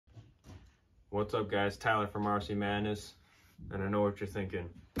What's up, guys? Tyler from RC Madness, and I know what you're thinking.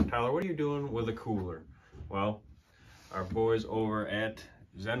 Tyler, what are you doing with a cooler? Well, our boys over at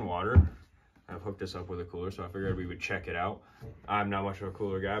Zen Water have hooked us up with a cooler, so I figured we would check it out. I'm not much of a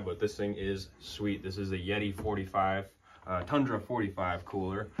cooler guy, but this thing is sweet. This is a Yeti Tundra 45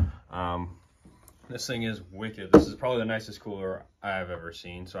 cooler. This thing is wicked. This is probably the nicest cooler I've ever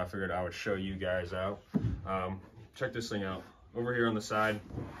seen, so I figured I would show you guys out. Check this thing out. Over here on the side,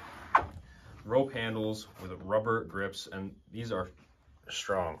 rope handles with rubber grips, and these are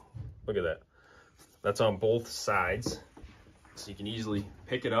strong. Look at that. That's on both sides, so you can easily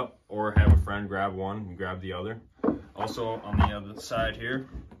pick it up or have a friend grab one and grab the other. Also on the other side here,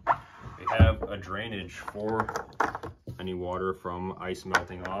 we have a drainage for any water from ice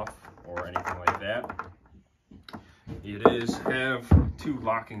melting off or anything like that. It have two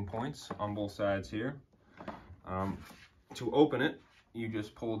locking points on both sides here. To open it, you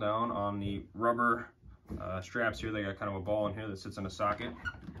just pull down on the rubber straps here. They got kind of a ball in here that sits in a socket.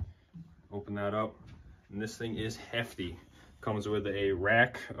 Open that up, and this thing is hefty. Comes with a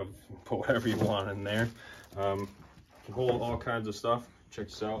rack of, put whatever you want in there. Can hold all kinds of stuff. Check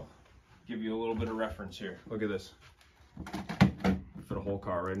this out. Give you a little bit of reference here. Look at this. Fit a whole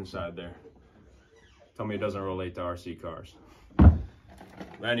car right inside there. Tell me it doesn't relate to RC cars.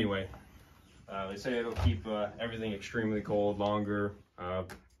 But anyway, they say it'll keep everything extremely cold longer.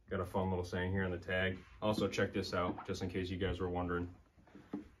 Got a fun little saying here on the tag. Also, check this out, just in case you guys were wondering.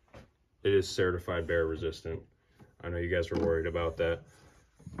 It is certified bear resistant. I know you guys were worried about that.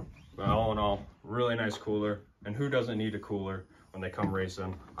 But all in all, really nice cooler. And who doesn't need a cooler when they come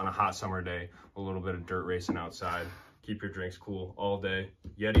racing on a hot summer day, a little bit of dirt racing outside? Keep your drinks cool all day.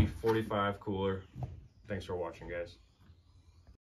 Yeti 45 cooler. Thanks for watching, guys.